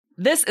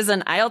This is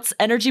an IELTS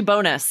Energy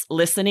Bonus,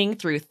 listening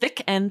through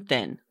thick and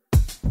thin.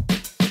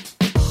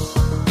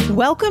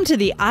 Welcome to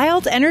the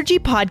IELTS Energy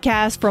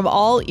Podcast from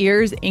All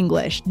Ears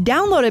English,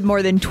 downloaded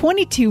more than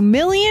 22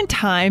 million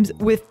times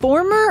with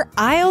former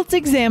IELTS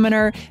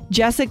examiner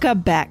Jessica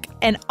Beck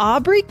and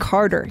Aubrey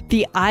Carter,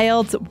 the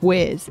IELTS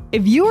whiz.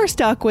 If you are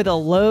stuck with a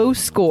low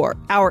score,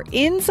 our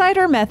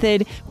Insider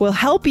Method will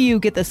help you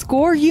get the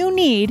score you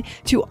need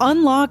to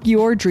unlock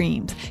your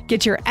dreams.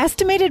 Get your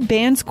estimated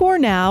band score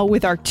now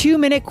with our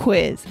 2-minute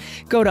quiz.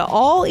 Go to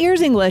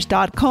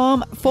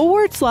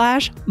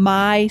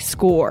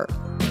allearsenglish.com/myscore.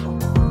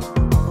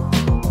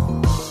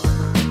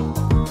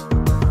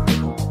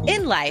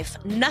 In life,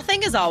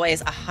 nothing is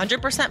always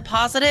 100%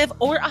 positive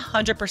or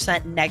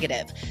 100%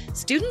 negative.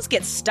 Students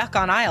get stuck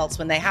on IELTS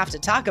when they have to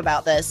talk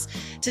about this.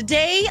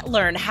 Today,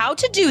 learn how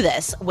to do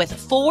this with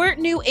 4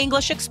 new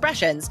English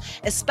expressions,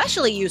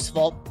 especially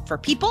useful for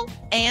people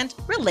and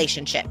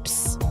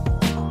relationships.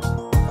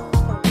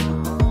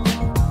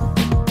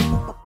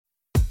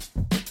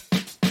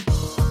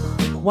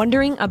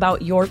 Wondering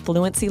about your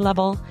fluency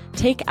level?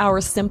 Take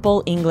our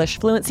simple English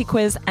fluency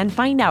quiz and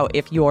find out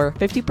if you're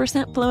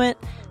 50% fluent,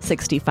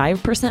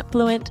 65%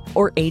 fluent,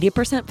 or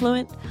 80%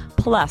 fluent.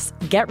 Plus,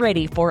 get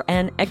ready for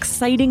an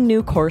exciting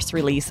new course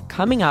release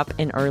coming up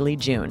in early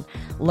June.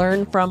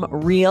 Learn from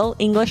real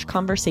English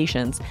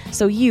conversations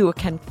so you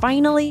can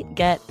finally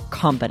get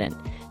competent.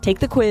 Take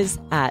the quiz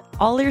at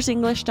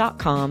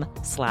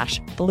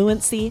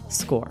allearsenglish.com/fluency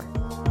score.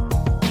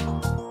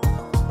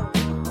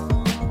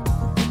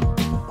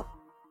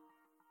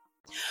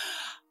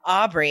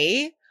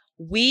 Aubrey,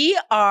 we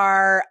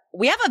have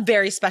a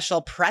very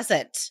special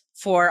present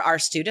for our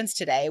students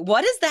today.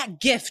 What is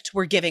that gift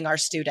we're giving our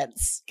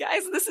students?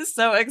 Guys, this is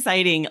so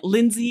exciting.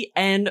 Lindsay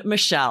and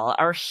Michelle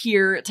are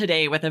here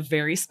today with a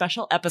very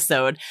special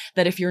episode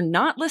that if you're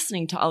not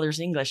listening to All Ears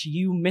English,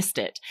 you missed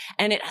it.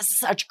 And it has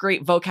such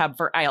great vocab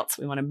for IELTS.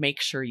 We want to make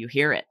sure you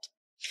hear it.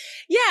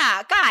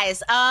 Yeah,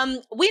 guys,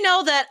 we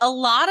know that a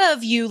lot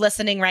of you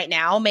listening right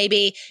now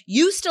maybe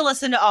used to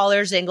listen to All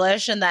Ears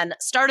English and then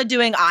started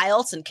doing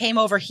IELTS and came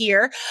over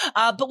here.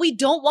 But we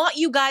don't want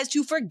you guys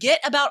to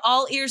forget about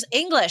All Ears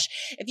English.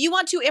 If you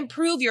want to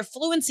improve your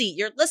fluency,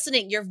 your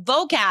listening, your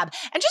vocab,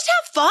 and just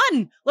have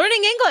fun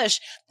learning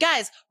English,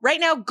 guys, right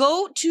now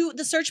go to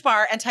the search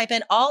bar and type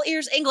in All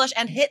Ears English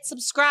and hit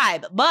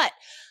subscribe. But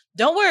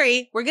don't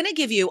worry, we're going to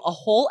give you a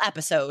whole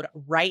episode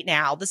right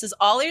now. This is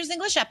All Ears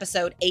English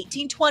episode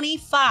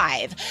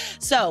 1825.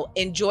 So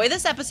enjoy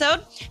this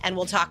episode and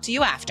we'll talk to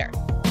you after.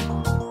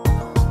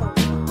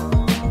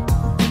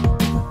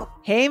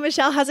 Hey,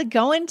 Michelle, how's it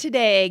going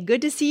today?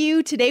 Good to see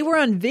you. Today we're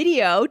on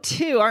video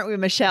too, aren't we,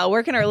 Michelle?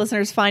 Where can our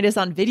listeners find us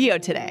on video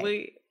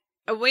today?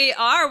 We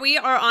are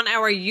on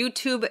our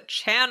YouTube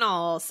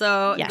channel.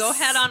 So Yes. Go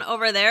head on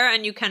over there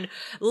and you can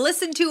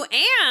listen to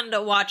and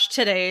watch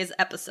today's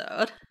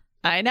episode.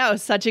 I know,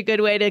 such a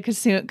good way to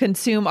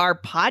consume our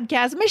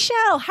podcast.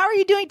 Michelle, how are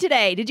you doing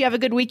today? Did you have a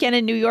good weekend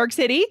in New York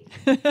City?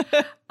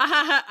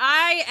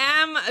 I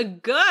am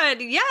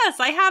good.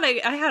 Yes, I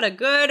had a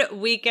good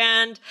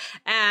weekend,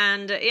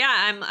 and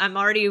yeah, I'm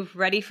already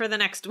ready for the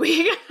next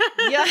week.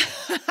 Yeah.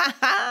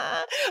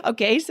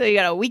 Okay, so you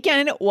got a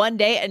weekend one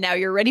day, and now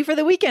you're ready for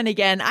the weekend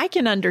again. I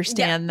can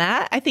understand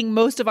that. I think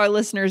most of our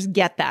listeners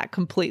get that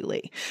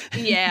completely.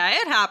 Yeah,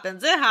 it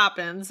happens.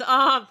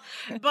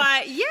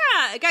 But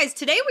yeah, guys,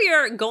 today we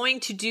are going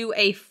to do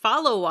a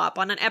follow-up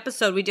on an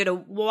episode we did a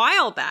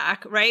while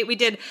back, right? We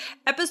did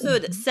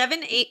episode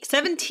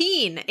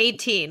 1718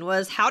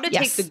 was how to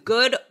take the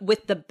good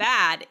with the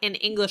bad in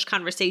English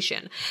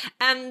conversation.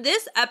 And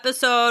this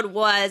episode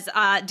was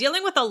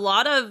dealing with a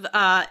lot of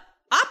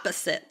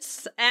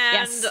opposites.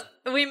 And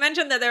we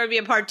mentioned that there would be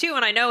a part 2,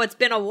 and I know it's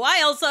been a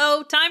while,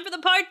 so time for the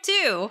part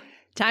 2.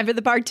 Time for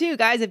the part 2,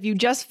 guys. If you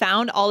just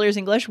found All Ears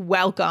English,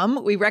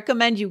 welcome. We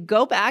recommend you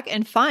go back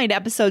and find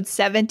episode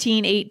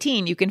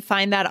 1718. You can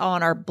find that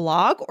on our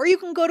blog, or you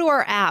can go to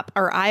our app,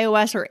 our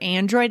iOS or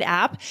Android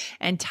app,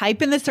 and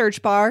type in the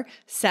search bar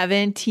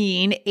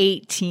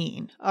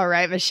 1718. All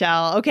right,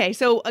 Michelle. Okay,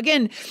 so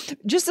again,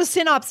 just a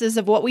synopsis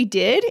of what we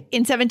did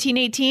in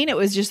 1718. It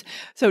was just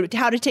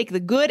how to take the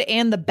good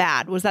and the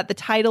bad. Was that the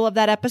title of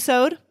that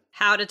episode?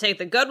 How to take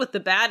the good with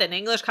the bad in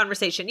English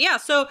conversation. Yeah,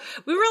 so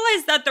we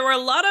realized that there were a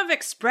lot of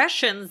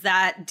expressions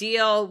that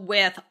deal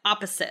with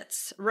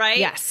opposites, right?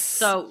 Yes.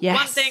 So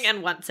one thing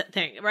and one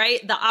thing,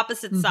 right? The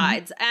opposite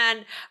sides.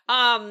 And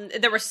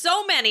there were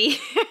so many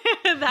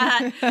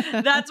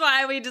that's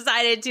why we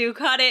decided to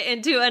cut it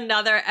into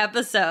another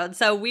episode.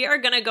 So we are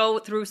going to go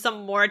through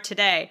some more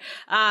today.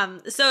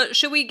 So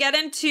should we get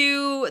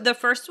into the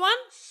first one?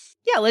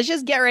 Yeah, let's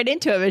just get right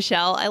into it,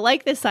 Michelle. I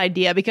like this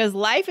idea because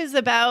life is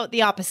about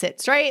the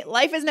opposites, right?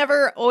 Life is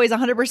never always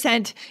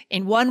 100%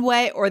 in one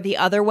way or the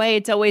other way.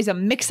 It's always a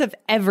mix of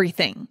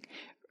everything,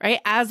 right?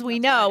 As we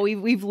know,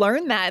 we've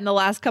learned that in the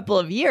last couple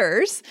of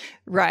years,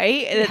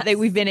 right? Yes. That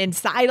we've been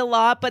inside a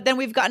lot, but then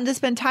we've gotten to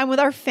spend time with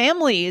our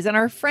families and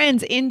our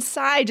friends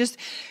inside, just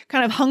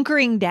kind of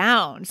hunkering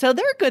down. So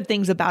there are good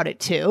things about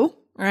it too,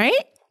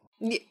 right?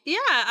 Yeah,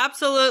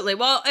 absolutely.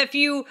 Well, if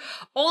you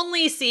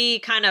only see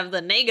kind of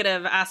the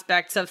negative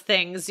aspects of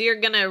things, you're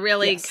going to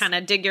really kind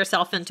of dig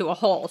yourself into a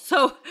hole.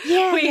 So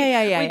we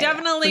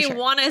definitely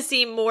want to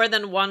see more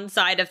than one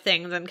side of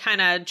things and kind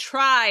of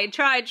try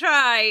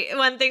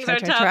when things are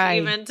tough,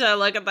 even to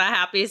look at the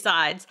happy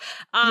sides.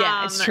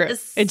 Yeah, it's true.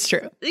 It's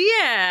true.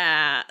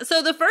 Yeah.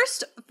 So the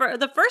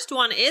first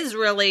one is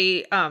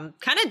really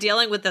kind of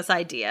dealing with this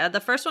idea.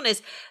 The first one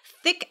is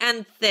thick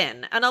and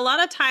thin. And a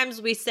lot of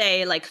times we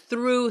say like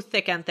through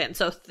thick and thin.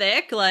 So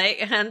thick, like,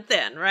 and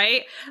thin,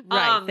 right?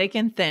 Right. Thick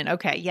and thin.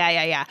 Okay.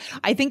 Yeah.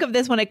 I think of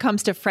this when it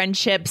comes to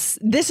friendships.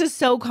 This is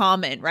so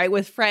common, right?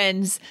 With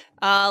friends,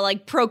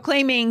 like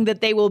proclaiming that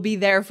they will be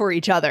there for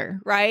each other,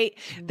 right?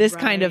 This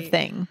kind of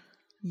thing.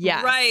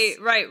 Yes.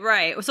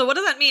 Right. So what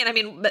does that mean? I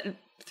mean,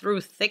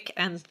 through thick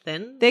and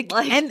thin?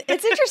 And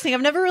it's interesting.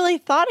 I've never really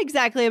thought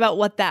exactly about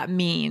what that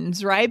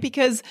means, right?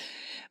 Because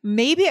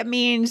maybe it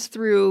means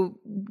through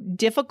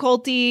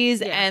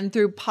difficulties and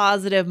through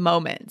positive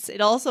moments.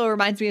 It also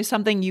reminds me of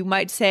something you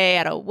might say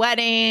at a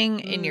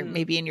wedding,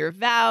 maybe in your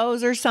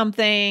vows or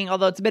something,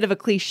 although it's a bit of a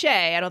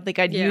cliche. I don't think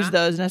I'd use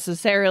those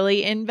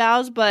necessarily in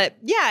vows, but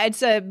yeah,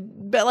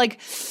 but like,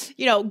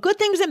 good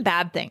things and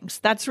bad things.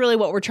 That's really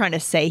what we're trying to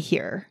say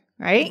here.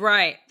 Right?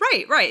 Right.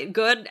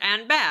 Good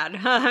and bad.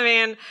 I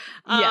mean,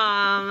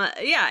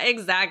 yeah,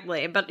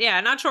 exactly. But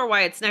yeah, not sure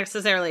why it's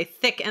necessarily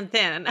thick and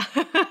thin.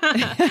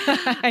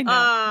 I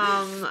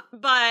know.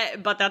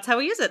 But that's how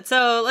we use it.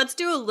 So let's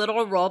do a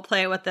little role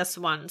play with this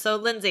one. So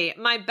Lindsay,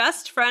 my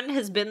best friend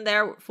has been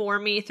there for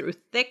me through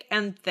thick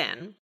and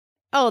thin.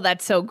 Oh,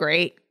 that's so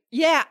great.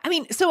 Yeah. I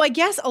mean, so I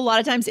guess a lot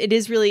of times it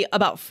is really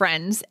about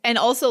friends and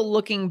also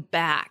looking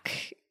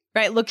back,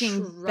 right?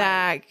 Looking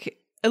back.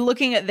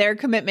 Looking at their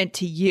commitment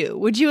to you.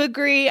 Would you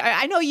agree?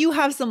 I know you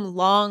have some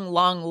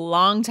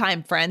long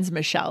time friends,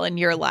 Michelle, in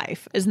your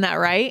life. Isn't that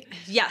right?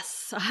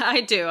 Yes,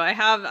 I do. I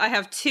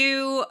have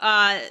two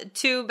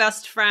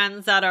best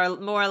friends that are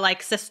more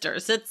like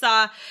sisters. It's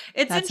That's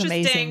interesting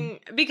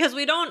amazing. Because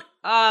we don't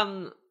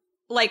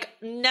we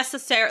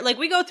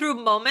go through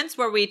moments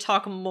where we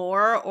talk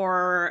more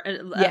or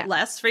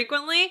less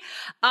frequently,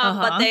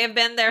 but they have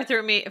been there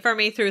for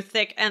me through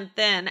thick and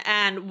thin.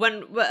 And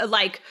when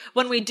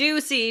we do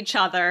see each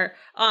other,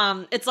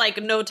 it's like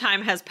no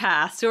time has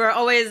passed. We're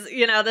always,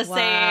 the same,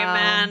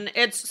 and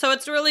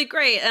it's really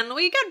great. And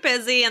we get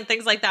busy and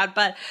things like that,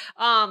 but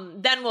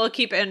then we'll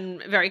keep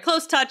in very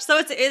close touch.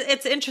 So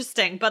it's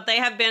interesting. But they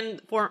have been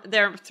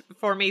there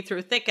for me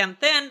through thick and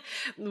thin,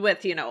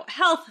 with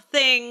health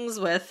things,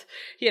 with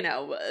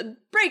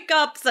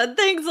breakups and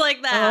things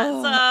like that.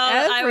 Oh,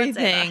 so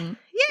everything. I would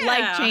say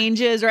life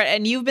changes, right?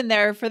 And you've been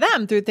there for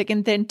them through thick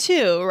and thin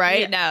too, right?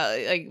 Yeah. Now,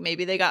 like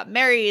maybe they got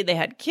married, they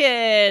had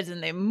kids,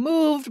 and they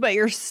moved, but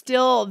you're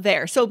still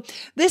there. So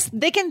this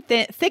thick and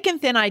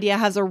thin idea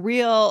has a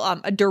real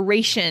a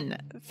duration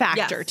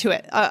factor to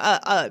it,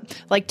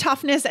 like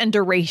toughness and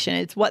duration.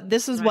 It's what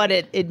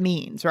it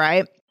means,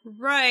 right?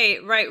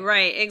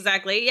 Right.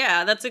 Exactly.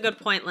 Yeah, that's a good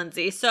point,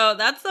 Lindsay. So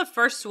that's the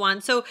first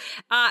one. So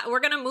we're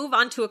going to move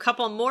on to a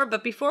couple more.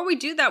 But before we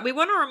do that, we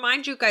want to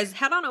remind you guys,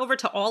 head on over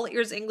to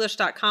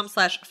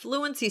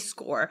allearsenglish.com/fluency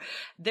score.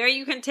 There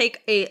you can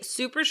take a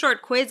super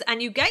short quiz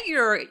and you get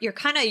your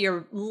kind of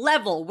your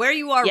level where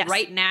you are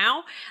right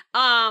now.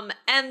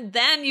 And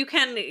then you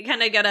can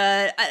kind of get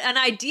an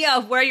idea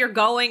of where you're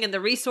going and the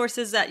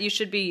resources that you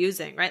should be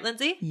using. Right,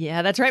 Lindsay?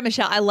 Yeah, that's right,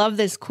 Michelle. I love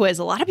this quiz.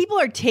 A lot of people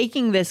are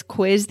taking this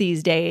quiz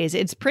these days.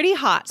 It's pretty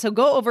hot. So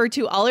go over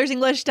to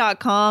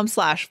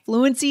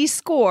allearsenglish.com/fluency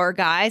score,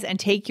 guys, and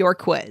take your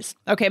quiz.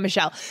 Okay,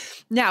 Michelle.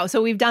 Now,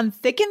 so we've done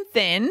thick and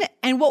thin.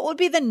 And what would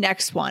be the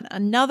next one?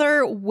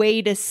 Another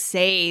way to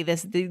say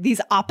these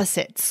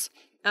opposites.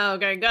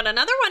 Okay, good.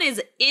 Another one is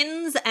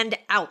ins and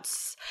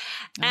outs.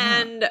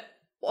 And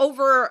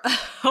over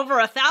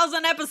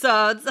 1,000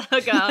 episodes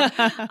ago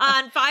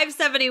on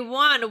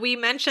 571, we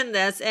mentioned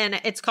this, and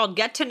it's called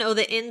Get to Know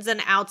the Ins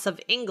and Outs of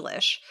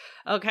English.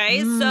 Okay,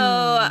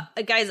 so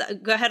guys,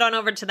 go ahead on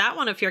over to that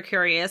one if you're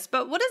curious.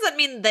 But what does that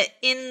mean, the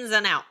ins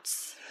and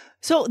outs?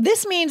 So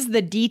this means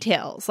the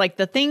details, like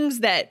the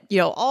things that,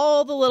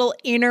 all the little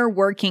inner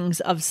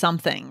workings of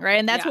something, right?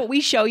 And that's what we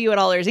show you at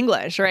All Ears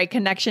English, right?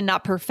 Connection,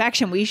 not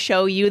perfection. We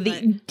show you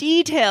the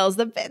details,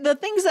 the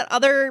things that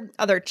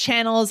other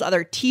channels,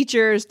 other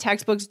teachers,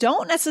 textbooks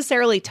don't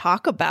necessarily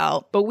talk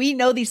about, but we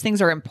know these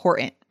things are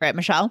important, right,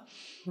 Michelle?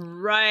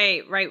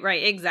 Right.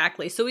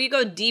 Exactly. So we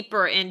go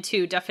deeper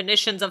into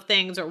definitions of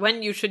things or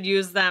when you should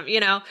use them,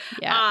 Yeah,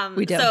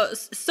 we do.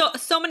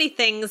 So many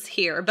things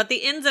here, but the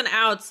ins and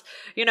outs,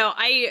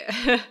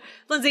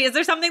 Lindsay, is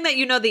there something that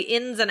the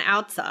ins and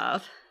outs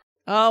of?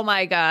 Oh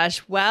my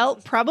gosh. Well,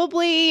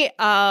 probably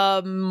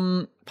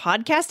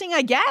podcasting,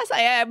 I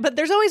guess. But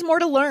there's always more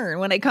to learn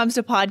when it comes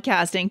to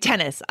podcasting.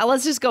 Tennis.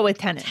 Let's just go with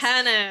tennis.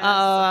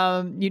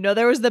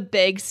 There was the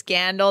big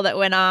scandal that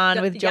went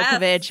on with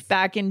Djokovic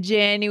back in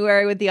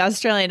January with the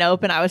Australian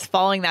Open. I was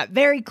following that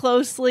very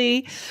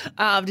closely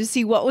to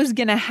see what was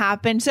going to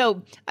happen.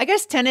 So I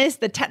guess tennis,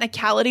 the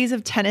technicalities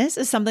of tennis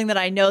is something that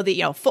I know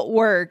that,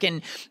 footwork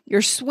and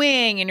your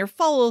swing and your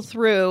follow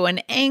through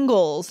and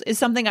angles is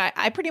something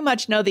I pretty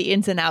much know the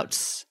ins and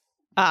outs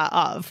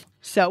of.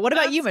 So what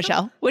about you,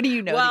 Michelle? What do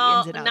you know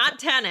the ins and outs not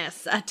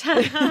tennis.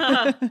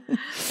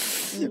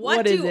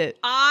 What is it?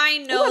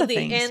 I know the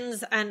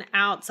ins and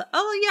outs.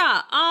 Oh,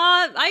 yeah.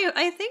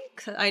 I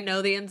think I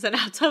know the ins and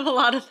outs of a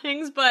lot of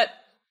things, but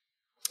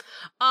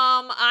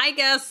I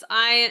guess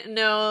I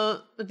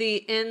know the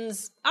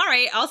ins. All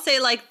right, I'll say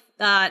like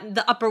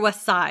the Upper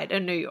West Side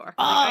in New York.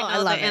 I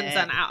know the ins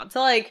and outs.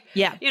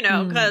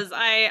 Because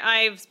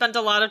I've spent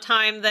a lot of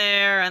time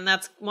there, and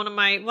that's one of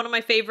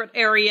my favorite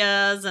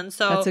areas. And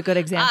so that's a good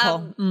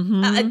example.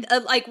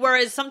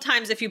 Whereas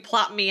sometimes if you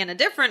plot me in a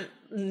different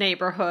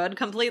neighborhood,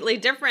 completely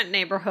different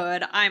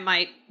neighborhood, I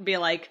might be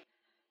like,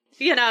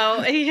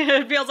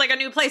 it feels like a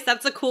new place.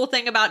 That's the cool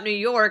thing about New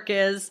York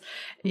is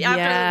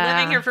after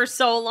living here for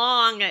so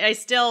long, I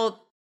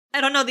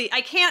don't know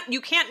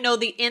you can't know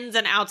the ins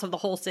and outs of the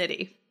whole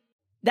city.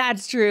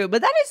 That's true.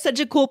 But that is such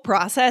a cool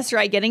process,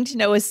 right? Getting to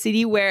know a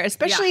city where,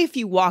 especially if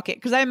you walk it,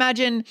 because I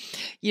imagine,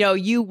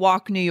 you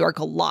walk New York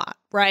a lot,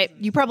 right?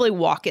 You probably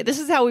walk it. This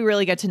is how we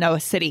really get to know a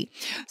city.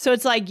 So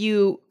it's like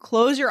you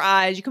close your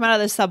eyes, you come out of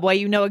the subway,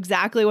 you know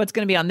exactly what's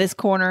going to be on this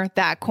corner,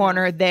 that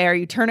corner, there.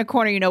 You turn a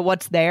corner, you know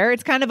what's there.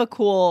 It's kind of a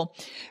cool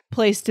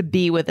place to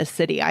be with a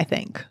city, I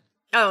think.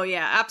 Oh,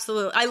 yeah,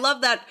 absolutely. I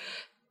love that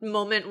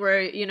moment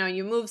where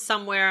you move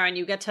somewhere and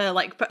you get to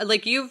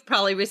like you've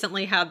probably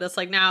recently had this,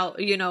 like now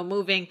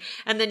moving,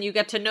 and then you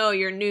get to know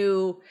your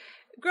new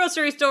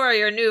grocery store,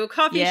 your new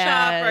coffee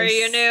shop, or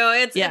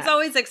it's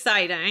always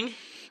exciting.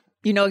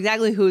 You know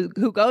exactly who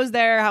goes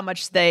there, how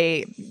much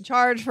they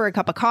charge for a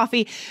cup of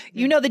coffee.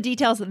 You know the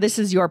details that this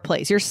is your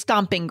place, your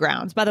stomping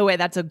grounds. By the way,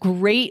 that's a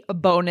great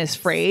bonus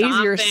phrase.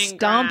 Your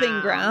stomping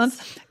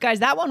grounds.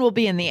 Guys, that one will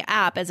be in the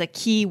app as a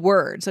key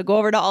word. So go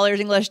over to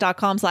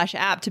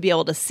allearsenglish.com/app to be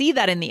able to see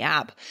that in the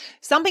app.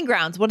 Stomping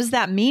grounds, what does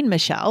that mean,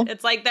 Michelle?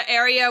 It's like the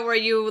area where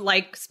you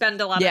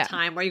spend a lot of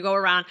time, where you go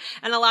around.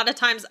 And a lot of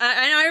times,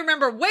 I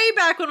remember way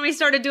back when we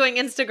started doing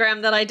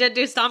Instagram that I did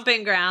do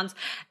stomping grounds.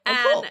 And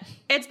cool.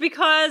 It's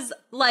because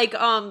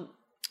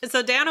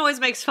so Dan always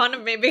makes fun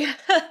of me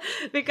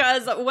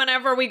because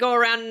whenever we go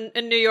around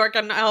in New York,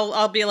 and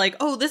I'll be like,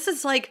 oh, this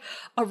is like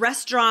a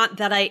restaurant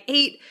that I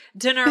ate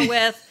dinner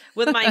with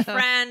my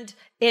friend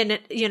in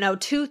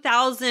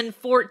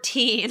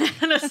 2014.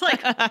 And it's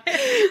like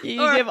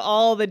you give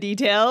all the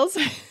details.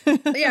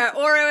 Yeah.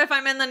 Or if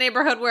I'm in the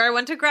neighborhood where I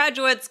went to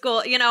graduate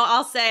school,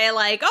 I'll say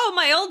like, oh,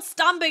 my old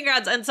stomping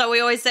grounds. And so we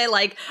always say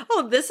like,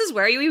 oh, this is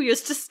where you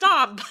used to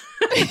stomp.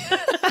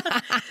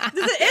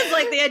 It's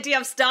like the idea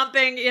of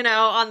stomping,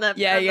 on the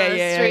street.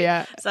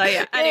 Yeah. So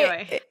yeah,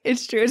 anyway.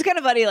 It's true. It's kind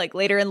of funny, like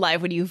later in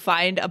life when you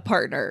find a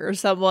partner or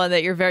someone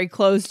that you're very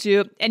close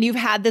to and you've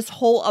had this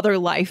whole other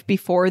life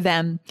before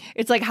them.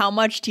 It's like, how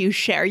much do you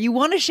share? You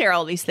want to share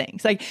all these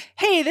things. Like,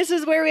 hey, this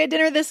is where we had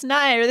dinner this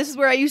night, or this is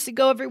where I used to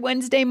go every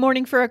Wednesday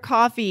morning for a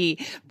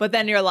coffee. But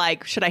then you're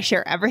like, should I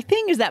share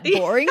everything? Is that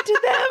boring to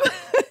them?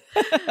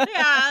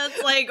 Yeah,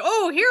 it's like,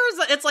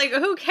 it's like,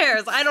 who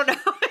cares? I don't know.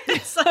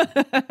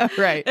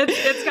 Right.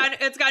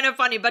 It's kind of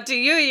funny, but to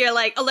you, you're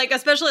like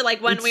especially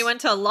like when we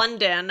went to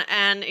London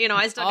and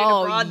I studied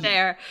abroad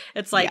there.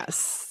 It's like,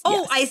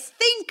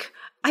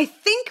 I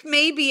think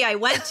maybe I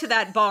went to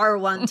that bar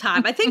one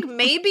time. I think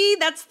maybe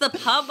that's the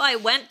pub I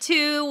went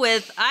to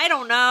with, I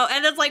don't know.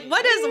 And it's like,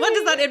 what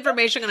is that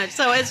information going to,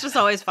 so it's just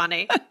always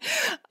funny.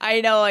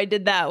 I know I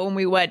did that when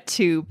we went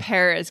to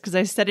Paris because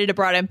I studied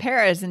abroad in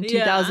Paris in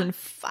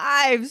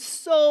 2005,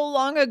 so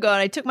long ago. And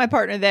I took my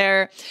partner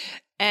there.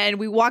 And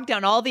we walked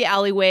down all the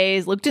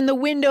alleyways, looked in the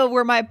window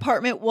where my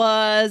apartment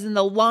was and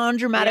the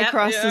laundromat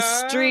across the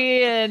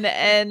street.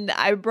 And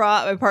I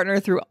brought my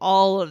partner through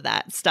all of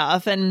that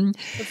stuff. And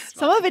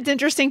some of it's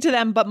interesting to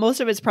them, but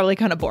most of it's probably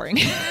kind of boring.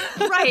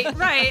 Right.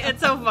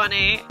 It's so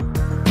funny.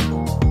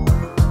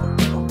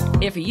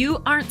 If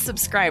you aren't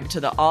subscribed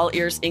to the All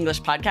Ears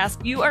English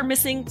podcast, you are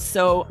missing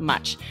so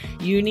much.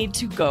 You need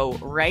to go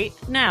right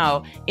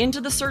now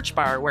into the search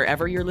bar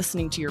wherever you're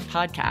listening to your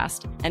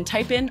podcast and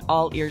type in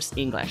All Ears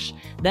English.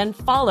 Then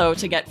follow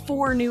to get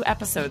 4 new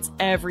episodes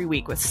every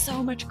week with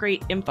so much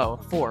great info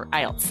for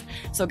IELTS.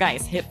 So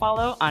guys, hit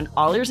follow on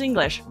All Ears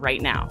English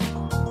right now.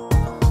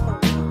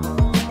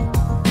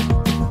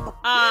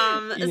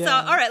 So,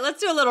 all right, let's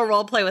do a little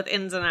role play with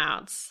ins and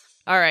outs.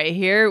 All right,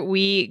 here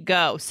we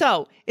go.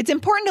 So it's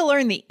important to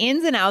learn the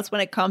ins and outs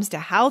when it comes to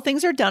how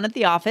things are done at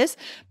the office,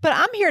 but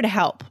I'm here to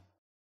help.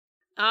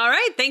 All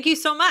right. Thank you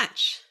so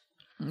much.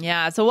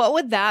 Yeah. So what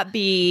would that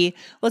be?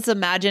 Let's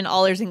imagine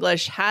All Ears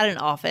English had an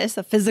office,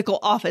 a physical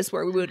office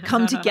where we would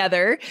come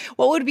together.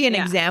 What would be an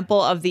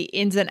example of the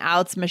ins and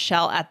outs,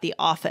 Michelle, at the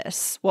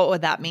office? What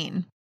would that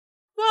mean?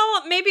 Well,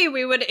 Well, maybe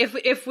we would,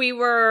 if we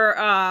were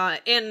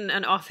in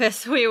an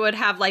office, we would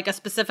have like a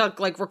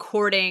specific like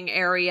recording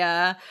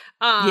area.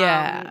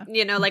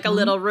 You know, like a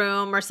little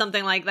room or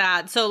something like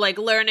that. So like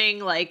learning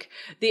like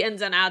the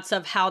ins and outs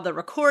of how the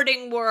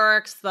recording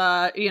works,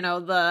 the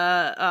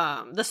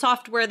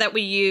software that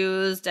we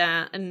used,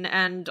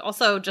 and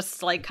also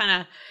just like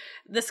kind of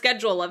the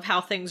schedule of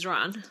how things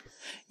run.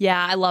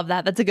 Yeah, I love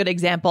that. That's a good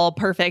example.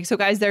 Perfect. So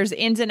guys, there's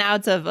ins and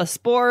outs of a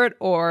sport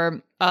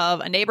or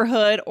of a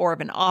neighborhood or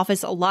of an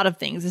office, a lot of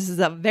things. This is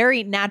a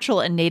very natural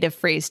and native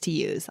phrase to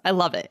use. I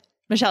love it.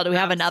 Michelle, do we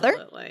have another?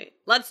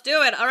 Let's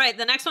do it. All right.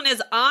 The next one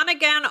is on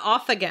again,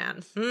 off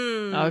again.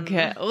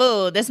 Okay.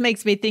 Oh, this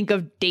makes me think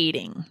of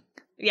dating.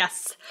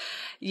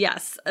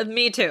 Yes,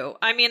 me too.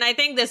 I mean, I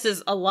think this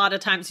is a lot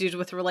of times used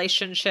with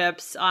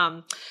relationships.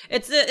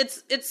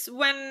 It's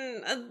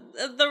when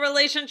the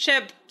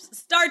relationship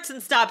starts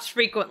and stops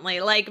frequently.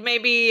 Like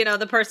maybe, you know,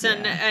 the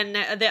person and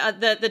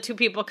the two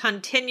people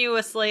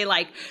continuously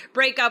like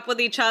break up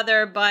with each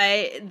other,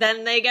 but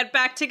then they get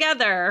back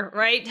together,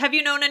 right? Have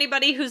you known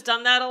anybody who's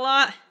done that a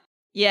lot?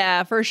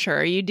 Yeah, for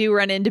sure. You do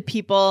run into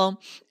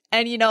people.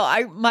 And, you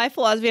know, my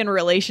philosophy on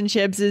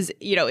relationships is,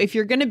 you know, if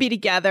you're going to be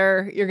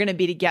together, you're going to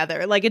be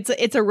together. Like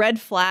it's a red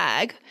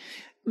flag,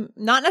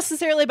 not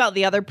necessarily about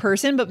the other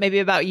person, but maybe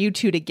about you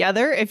two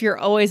together. If you're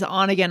always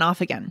on again, off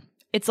again,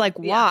 it's like,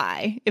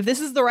 why? If this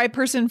is the right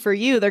person for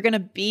you, they're going to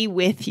be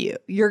with you.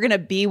 You're going to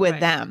be with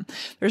them.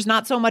 There's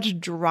not so much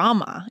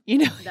drama. You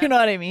know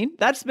what I mean?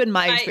 That's been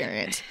my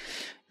experience.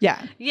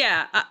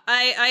 Yeah,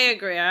 I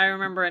agree. I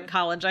remember in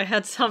college, I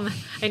knew some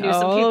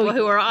people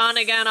who were on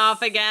again,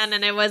 off again,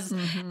 and it was,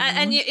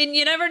 and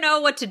you never know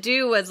what to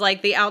do as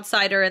like the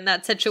outsider in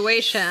that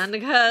situation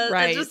because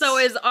it's just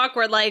always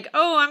awkward. Like,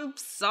 oh, I'm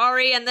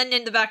sorry, and then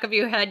in the back of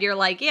your head, you're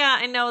like, yeah,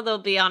 I know they'll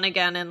be on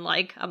again in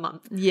like a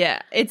month.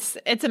 Yeah, it's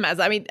a mess.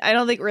 I mean, I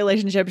don't think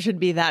relationships should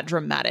be that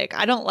dramatic.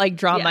 I don't like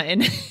drama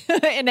in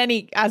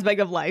any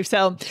aspect of life.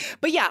 So,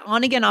 but yeah,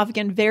 on again, off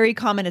again, very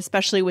common,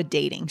 especially with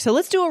dating. So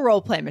let's do a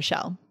role play,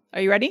 Michelle. Are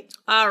you ready?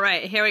 All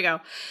right, here we go.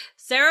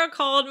 Sarah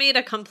called me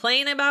to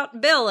complain about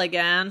Bill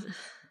again.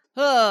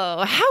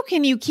 Oh, how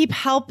can you keep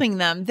helping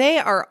them? They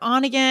are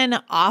on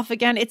again, off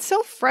again. It's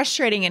so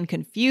frustrating and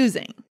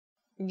confusing.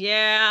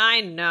 Yeah,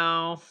 I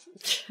know.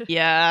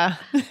 Yeah.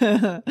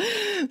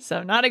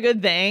 So not a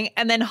good thing.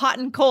 And then hot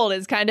and cold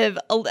is kind of,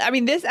 I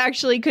mean, this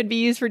actually could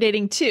be used for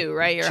dating too,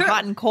 right? You're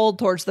hot and cold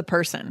towards the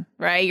person,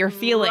 right? Your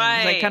feelings,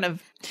 like kind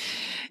of...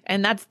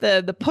 And that's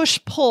the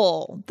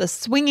push-pull, the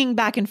swinging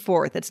back and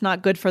forth. It's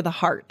not good for the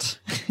heart.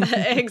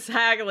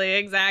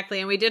 Exactly.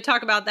 And we did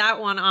talk about that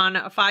one on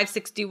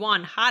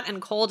 561, hot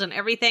and cold and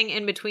everything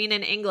in between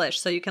in English.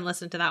 So you can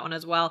listen to that one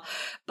as well.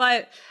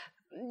 But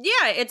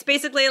yeah, it's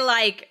basically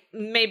like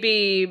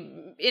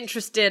maybe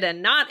interested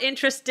and not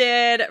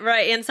interested,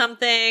 right, in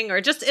something, or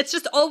it's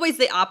just always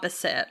the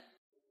opposite.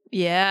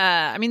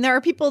 Yeah. I mean, there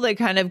are people that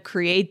kind of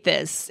create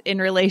this in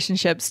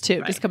relationships too.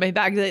 Right. Just coming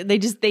back,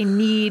 they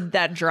need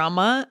that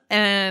drama.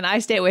 And I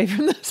stay away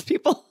from those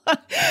people.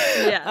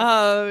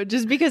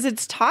 Just because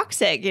it's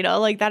toxic, you know,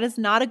 like that is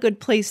not a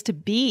good place to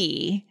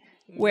be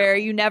where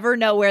you never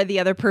know where the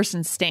other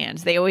person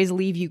stands. They always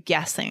leave you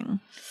guessing.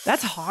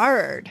 That's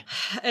hard.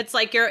 It's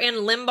like you're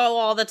in limbo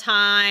all the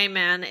time,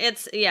 and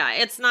it's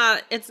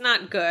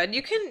not good.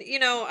 You can, you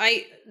know,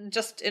 I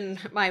just in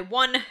my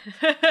one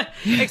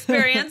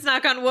experience,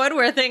 knock on wood,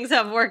 where things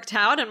have worked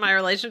out in my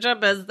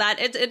relationship is that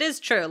it is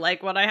true.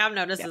 Like what I have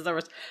noticed is there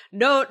was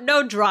no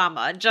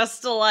drama,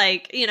 just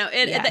like, you know,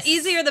 the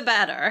easier the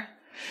better.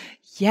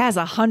 Yes,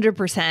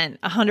 100%.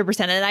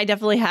 And I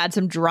definitely had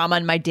some drama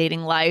in my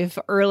dating life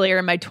earlier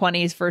in my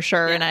 20s for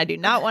sure. Yeah. And I do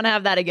not want to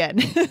have that again.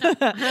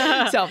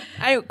 So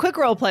quick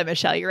role play,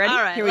 Michelle. You ready?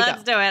 All right, here we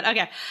let's do it.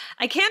 Okay.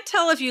 I can't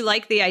tell if you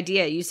like the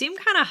idea. You seem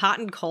kind of hot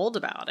and cold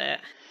about it.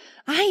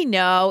 I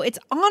know. It's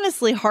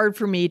honestly hard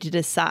for me to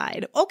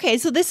decide. Okay,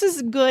 so this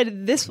is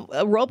good. This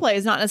role play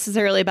is not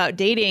necessarily about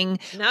dating.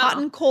 No. Hot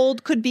and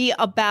cold could be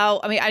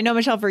about, I mean, I know,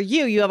 Michelle, for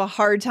you have a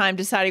hard time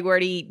deciding where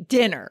to eat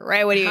dinner,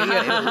 right?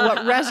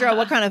 What restaurant,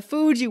 what kind of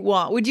food you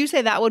want. Would you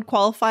say that would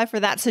qualify for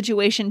that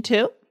situation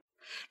too?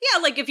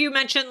 Yeah, like if you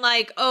mentioned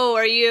like, oh,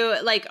 are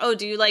you like, oh,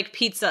 do you like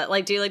pizza?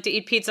 Like, do you like to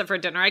eat pizza for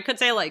dinner? I could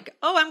say like,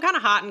 oh, I'm kind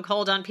of hot and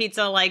cold on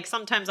pizza. Like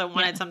sometimes I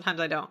want it, sometimes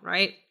I don't,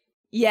 right?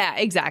 Yeah,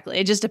 exactly.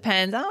 It just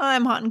depends. Oh,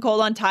 I'm hot and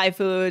cold on Thai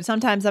food.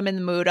 Sometimes I'm in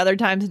the mood. Other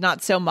times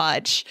not so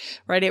much,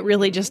 right? It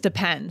really just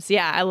depends.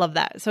 Yeah, I love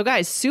that. So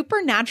guys,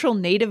 super natural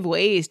native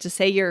ways to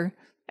say you're,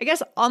 I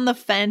guess, on the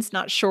fence,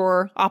 not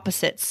sure,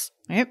 opposites,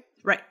 right?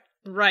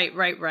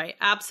 Right.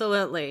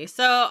 Absolutely.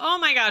 So, oh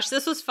my gosh,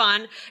 this was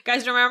fun.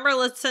 Guys, remember,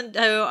 listen to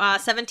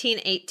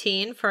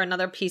 1718 for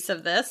another piece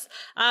of this.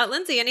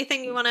 Lindsay,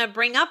 anything you want to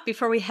bring up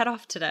before we head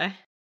off today?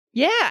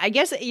 Yeah, I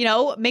guess, you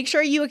know, make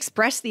sure you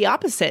express the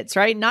opposites,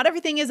 right? Not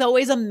everything is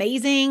always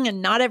amazing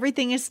and not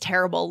everything is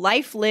terrible.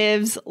 Life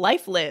lives.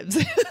 Life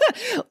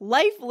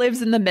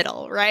lives in the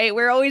middle, right?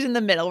 We're always in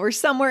the middle. We're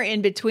somewhere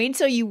in between.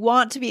 So you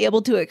want to be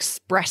able to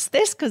express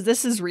this because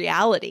this is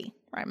reality.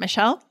 Right,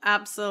 Michelle?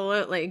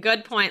 Absolutely.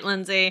 Good point,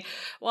 Lindsay.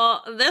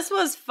 Well, this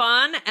was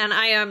fun, and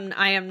I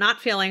am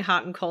not feeling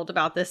hot and cold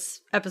about this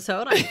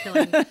episode. I'm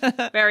feeling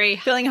very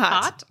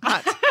hot.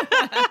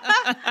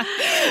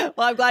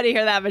 Well, I'm glad to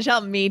hear that,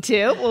 Michelle. Me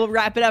too. We'll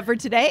wrap it up for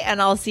today, and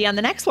I'll see you on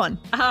the next one.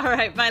 All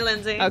right. Bye,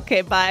 Lindsay.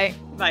 Okay, bye.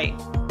 Bye.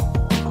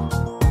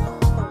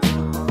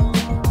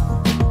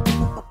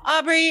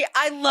 Aubrey,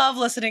 I love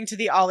listening to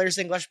the All Ears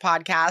English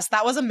podcast.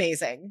 That was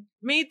amazing.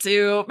 Me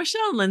too.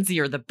 Michelle and Lindsay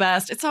are the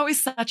best. It's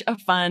always such a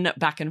fun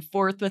back and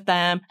forth with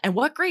them. And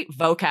what great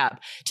vocab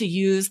to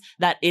use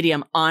that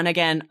idiom on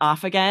again,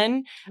 off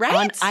again. Right?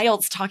 On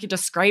IELTS,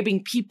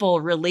 describing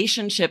people,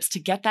 relationships to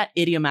get that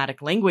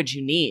idiomatic language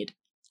you need.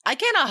 I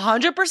can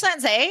 100%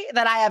 say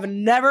that I have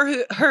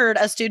never heard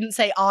a student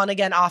say on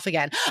again, off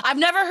again. I've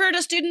never heard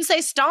a student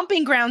say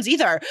stomping grounds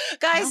either.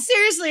 Guys,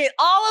 seriously,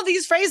 all of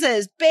these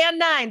phrases, Band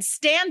 9,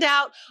 stand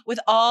out with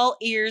All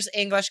Ears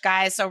English,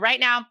 guys. So right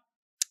now,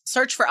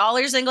 search for All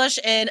Ears English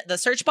in the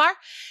search bar.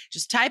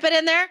 Just type it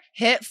in there,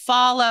 hit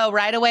follow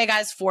right away,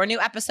 guys. 4 new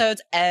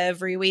episodes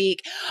every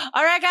week.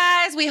 All right,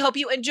 guys, we hope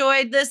you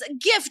enjoyed this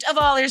gift of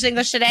All Ears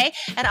English today.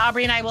 And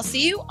Aubrey and I will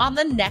see you on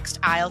the next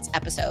IELTS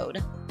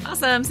episode.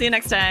 Awesome. See you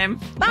next time.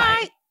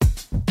 Bye.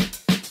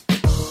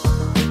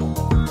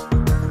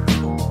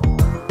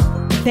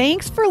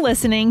 Thanks for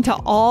listening to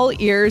All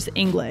Ears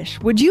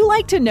English. Would you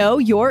like to know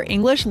your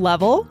English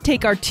level?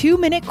 Take our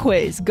 2-minute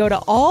quiz. Go to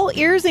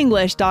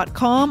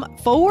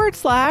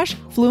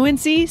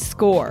allearsenglish.com/fluency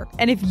score.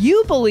 And if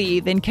you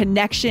believe in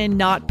connection,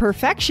 not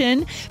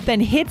perfection, then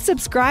hit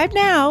subscribe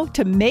now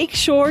to make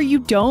sure you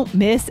don't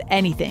miss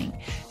anything.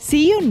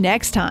 See you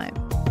next time.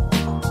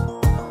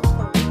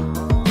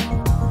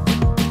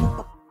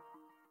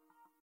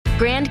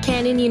 Grand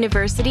Canyon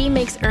University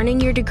makes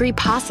earning your degree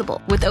possible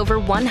with over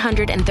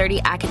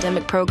 130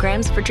 academic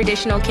programs for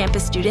traditional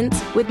campus students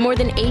with more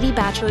than 80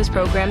 bachelor's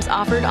programs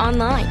offered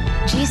online.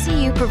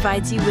 GCU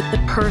provides you with the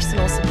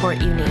personal support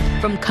you need,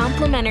 from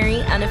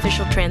complimentary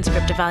unofficial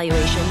transcript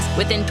evaluations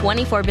within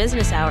 24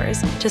 business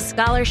hours to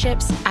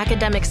scholarships,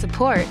 academic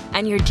support,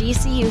 and your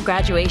GCU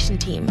graduation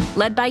team,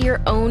 led by your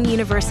own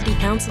university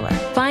counselor.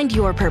 Find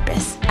your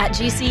purpose at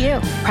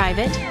GCU.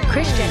 Private,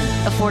 Christian,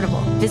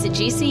 affordable. Visit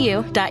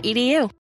gcu.edu.